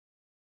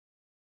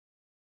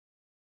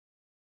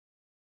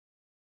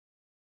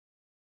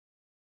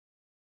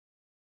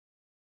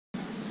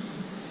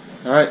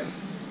Alright.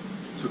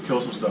 So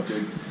kill some stuff,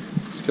 dude.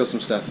 Let's kill some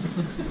stuff.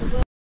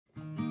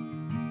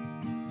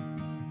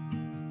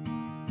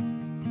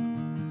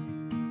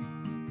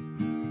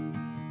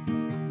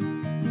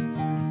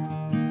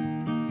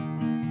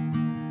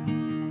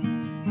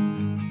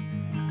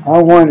 I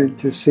wanted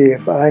to see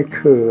if I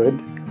could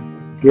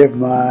give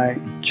my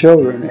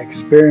children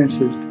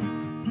experiences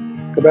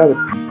about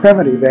the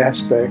primitive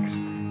aspects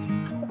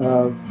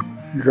of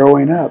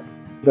growing up.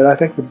 But I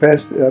think the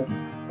best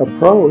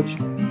approach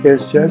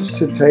is just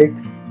to take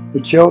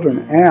the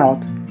children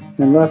out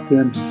and let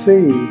them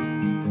see,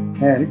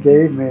 and it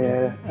gave me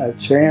a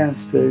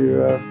chance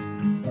to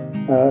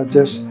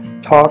just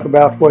talk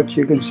about what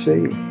you can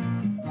see.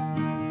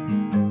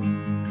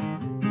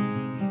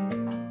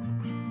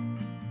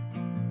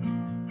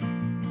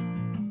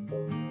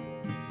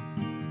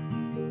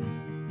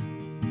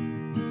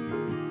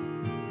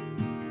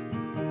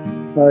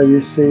 You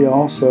see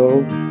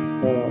also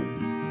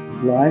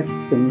life,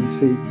 and you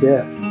see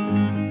death.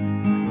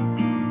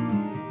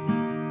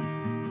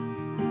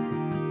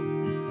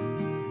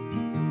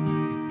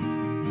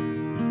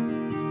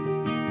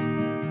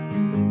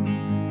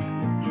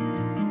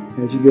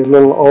 As you get a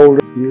little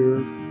older,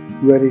 you're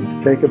ready to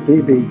take a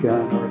BB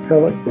gun or a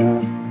pellet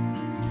gun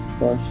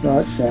or a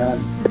shotgun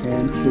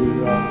and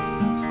to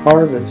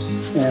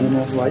harvest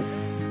animals like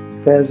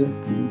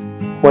pheasant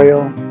and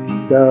quail,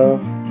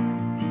 dove,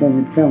 and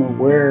you become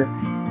aware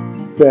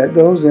that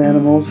those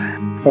animals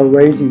are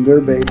raising their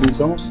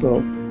babies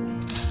also.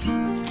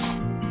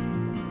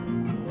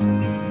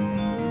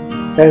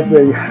 As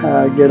they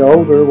get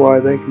older, why,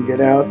 they can get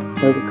out of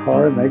the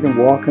car and they can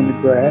walk in the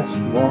grass,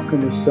 walk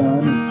in the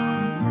sun.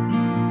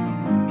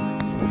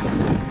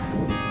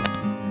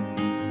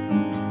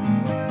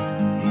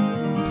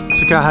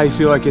 So Kyle, how you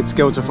feel like it's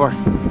going so far?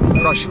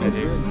 Crushing it,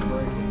 dude.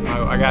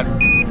 I got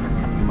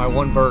my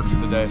one bird for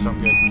the day, so I'm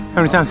good.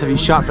 How many times have you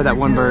shot for that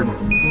one bird?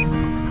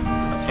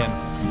 10.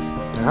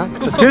 Alright,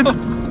 that's good.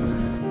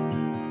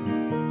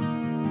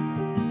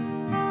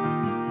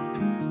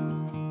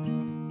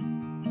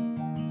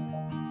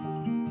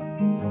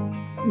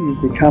 You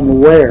become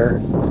aware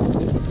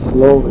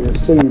slowly of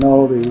seeing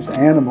all these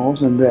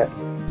animals, and that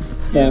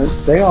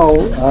they all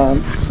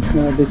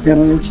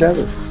depend on each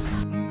other.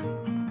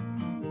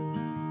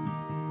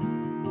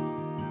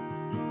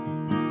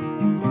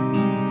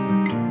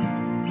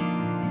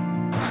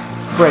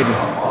 Braden,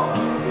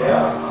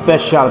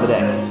 best shot of the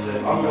day.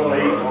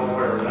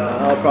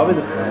 Probably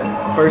the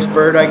first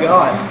bird I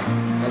got.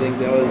 I think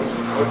that was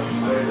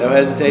no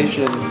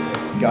hesitation.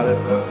 Got it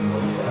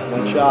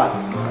one shot.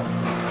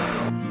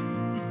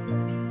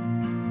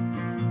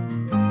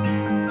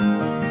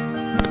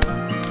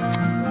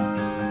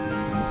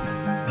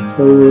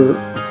 So we're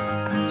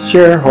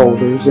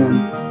shareholders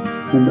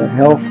in the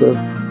health of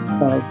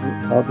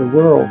the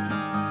world.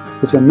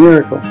 It's a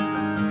miracle,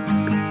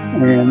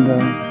 and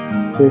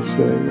it's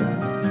a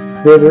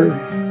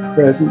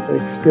ever-present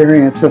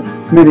experience.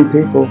 Many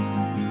people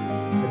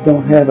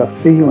don't have a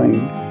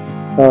feeling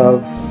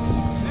of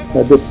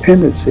a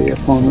dependency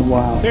upon the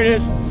wild. There it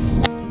is.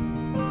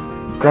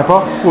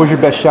 Grandpa, what was your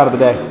best shot of the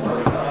day?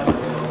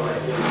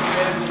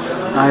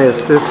 I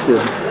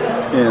assisted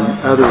in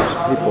other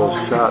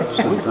people's shots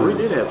sometimes. We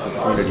did have some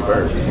community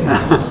birds.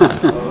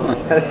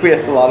 We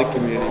had a lot of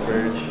community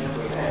birds.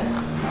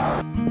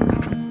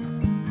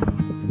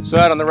 So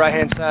out on the right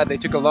hand side, they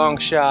took a long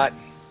shot.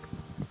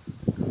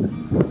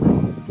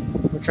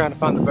 We're trying to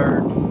find the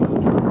bird.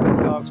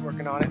 The dog's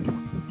working on it.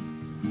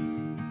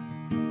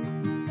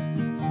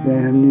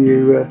 Then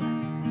you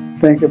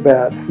think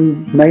about who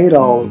made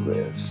all of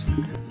this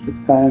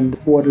and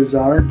what is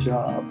our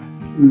job.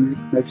 You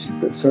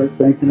start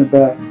thinking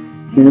about,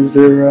 is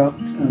there a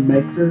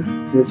maker?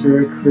 Is there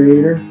a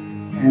creator?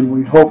 And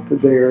we hope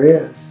that there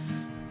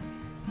is,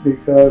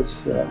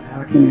 because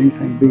how can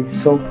anything be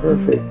so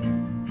perfect?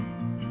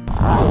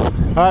 All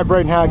right,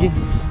 Braden Haggy.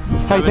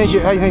 How you think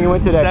you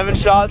went today? 7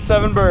 shots,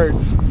 7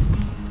 birds.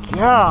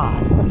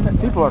 God,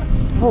 people are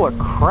full of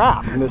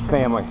crap in this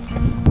family.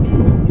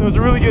 So it was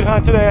a really good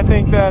hunt today. I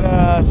think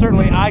that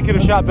certainly I could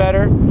have shot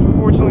better.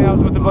 Fortunately, I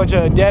was with a bunch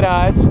of dead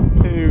eyes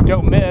who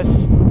don't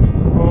miss,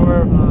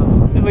 or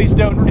at least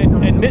don't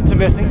admit to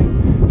missing.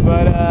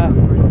 But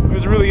it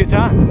was a really good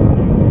time.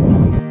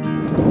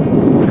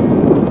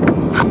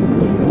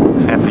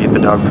 I have to get the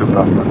dog poop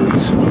off my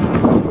boots.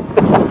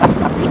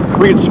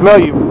 We can smell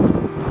you.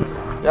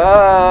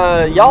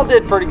 Y'all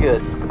did pretty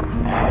good.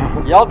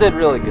 Y'all did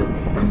really good.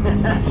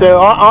 So,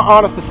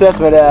 honest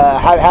assessment.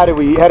 How do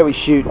we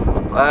shoot?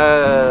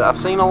 I've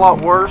seen a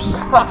lot worse.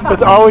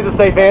 It's always a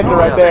safe answer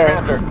right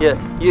there. Yeah.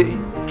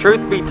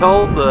 Truth be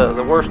told,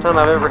 the worst time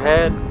I've ever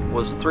had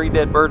was 3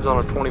 dead birds on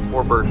a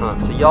 24 bird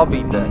hunt. So y'all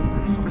beat that.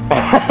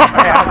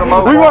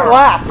 We weren't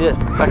last. Yeah,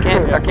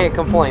 I can't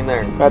complain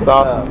there. That's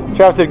awesome.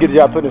 Travis did a good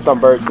job putting us on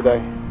birds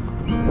today.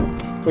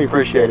 We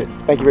appreciate it.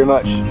 Thank you very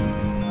much.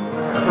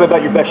 What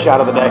about your best shot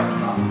of the day?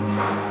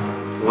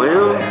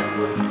 Well,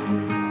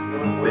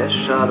 best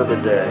shot of the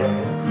day.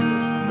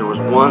 There was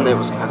one that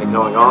was kind of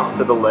going off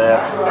to the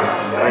left.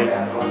 I mean,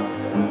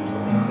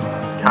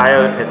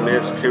 coyote had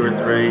missed 2 or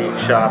 3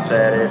 shots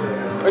at it.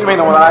 What do you mean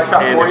the one I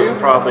shot And for it you? was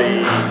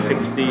probably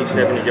 60,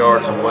 70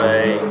 yards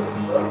away,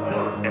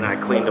 and I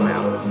cleaned him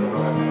out.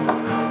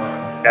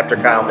 After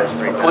Kyle missed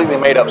 3 times. Completely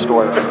made up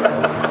story.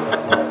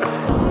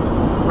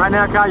 Right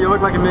now, Kyle, you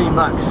look like $1 million.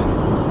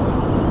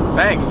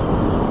 Thanks.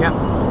 Yep.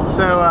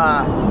 So,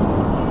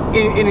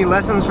 any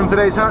lessons from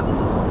today's hunt?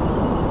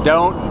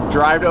 Don't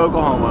drive to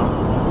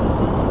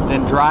Oklahoma,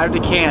 then drive to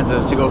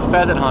Kansas to go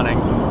pheasant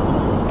hunting,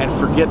 and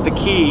forget the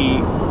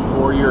key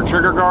for your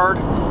trigger guard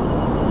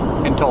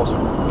in Tulsa.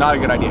 Not a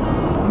good idea.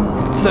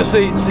 So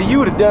you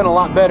would have done a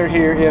lot better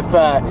here if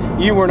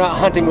you were not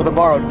hunting with a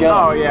borrowed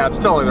gun. Oh yeah, it's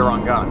totally the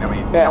wrong gun. I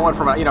mean, I went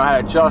from I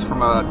had to adjust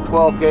from a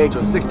 12 gauge to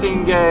a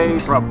 16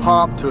 gauge, from a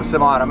pump to a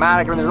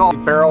semi-automatic. I mean, there's all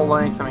barrel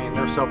length. I mean,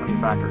 there's so many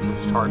factors. It's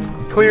just hard.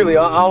 Clearly,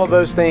 all of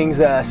those things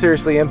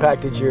seriously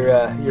impacted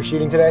your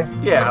shooting today.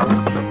 Yeah,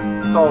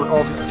 it's all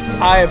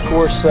I, of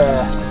course,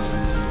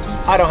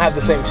 I don't have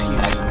the same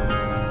excuse.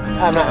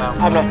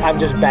 I'm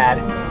just bad.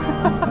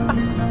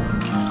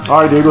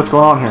 All right, dude, what's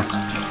going on here?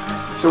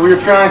 So we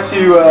were trying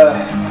to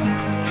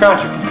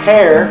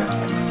prepare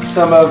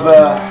some of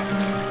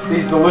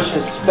these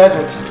delicious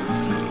pheasants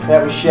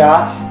that we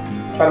shot.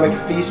 Trying to make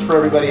a feast for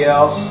everybody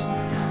else.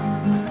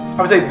 I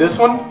would say this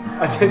one.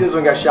 I think this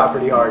one got shot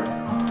pretty hard.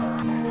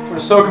 We're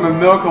gonna soak them in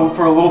milk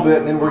for a little bit,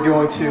 and then we're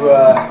going to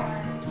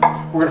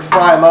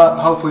fry them up.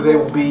 Hopefully they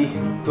will be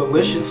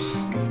delicious,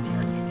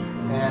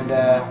 and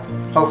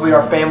hopefully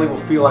our family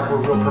will feel like we're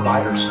real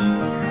providers.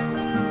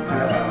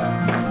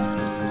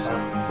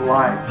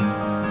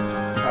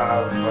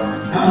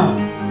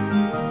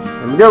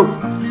 There we go.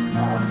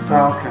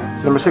 Falcon.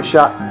 Number 6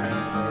 shot.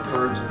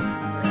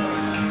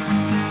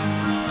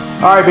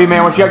 All right,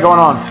 B-man, what you got going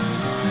on?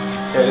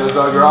 Okay, it was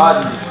our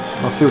garage.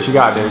 Let's see what you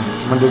got, dude.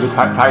 I'm gonna do the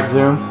tight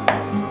zoom.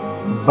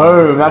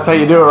 Boom, that's how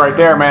you do it right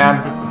there,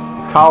 man.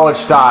 College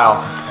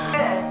style.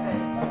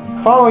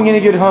 Following any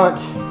good hunt,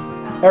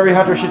 every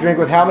hunter should drink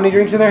with how many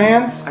drinks in their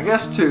hands? I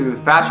guess 2.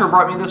 Thatcher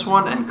brought me this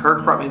one, and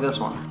Kirk brought me this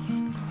one.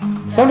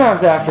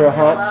 Sometimes after a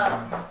hunt,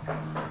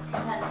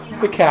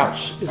 the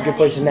couch is a good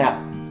place to nap.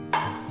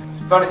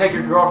 It's fun to take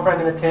your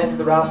girlfriend in a tent to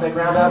the rattlesnake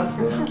roundup.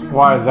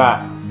 Why is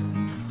that?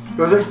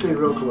 Because they stay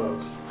real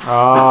close.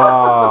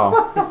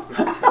 Oh.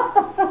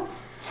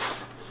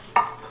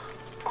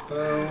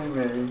 Oh,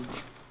 man.